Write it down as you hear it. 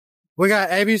We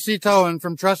got ABC Towing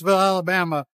from Trussville,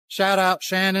 Alabama. Shout out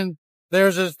Shannon.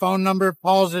 There's his phone number.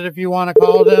 Pause it if you want to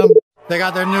call them. They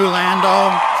got their new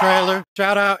Landoll trailer.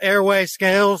 Shout out Airway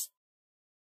Scales.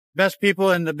 Best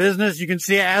people in the business. You can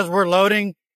see as we're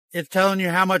loading, it's telling you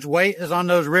how much weight is on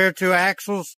those rear two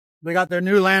axles. They got their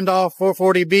new Landoll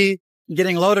 440B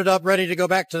getting loaded up, ready to go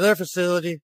back to their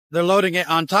facility. They're loading it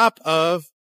on top of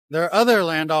their other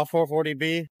Landoll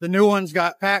 440B. The new one's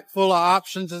got packed full of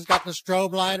options. It's got the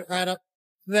strobe light right up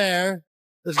there.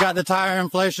 It's got the tire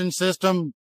inflation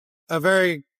system, a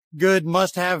very good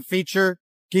must-have feature.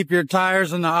 Keep your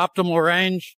tires in the optimal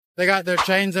range. They got their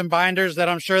chains and binders that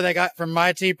I'm sure they got from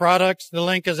MyT Products. The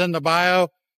link is in the bio.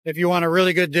 If you want a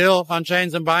really good deal on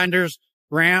chains and binders,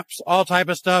 ramps, all type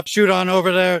of stuff, shoot on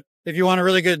over there. If you want a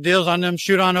really good deals on them,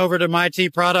 shoot on over to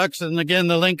MyT Products. And again,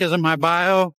 the link is in my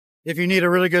bio. If you need a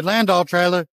really good Landoll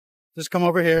trailer, just come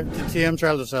over here to TM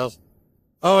Trailer Sales.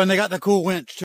 Oh, and they got the cool winch too.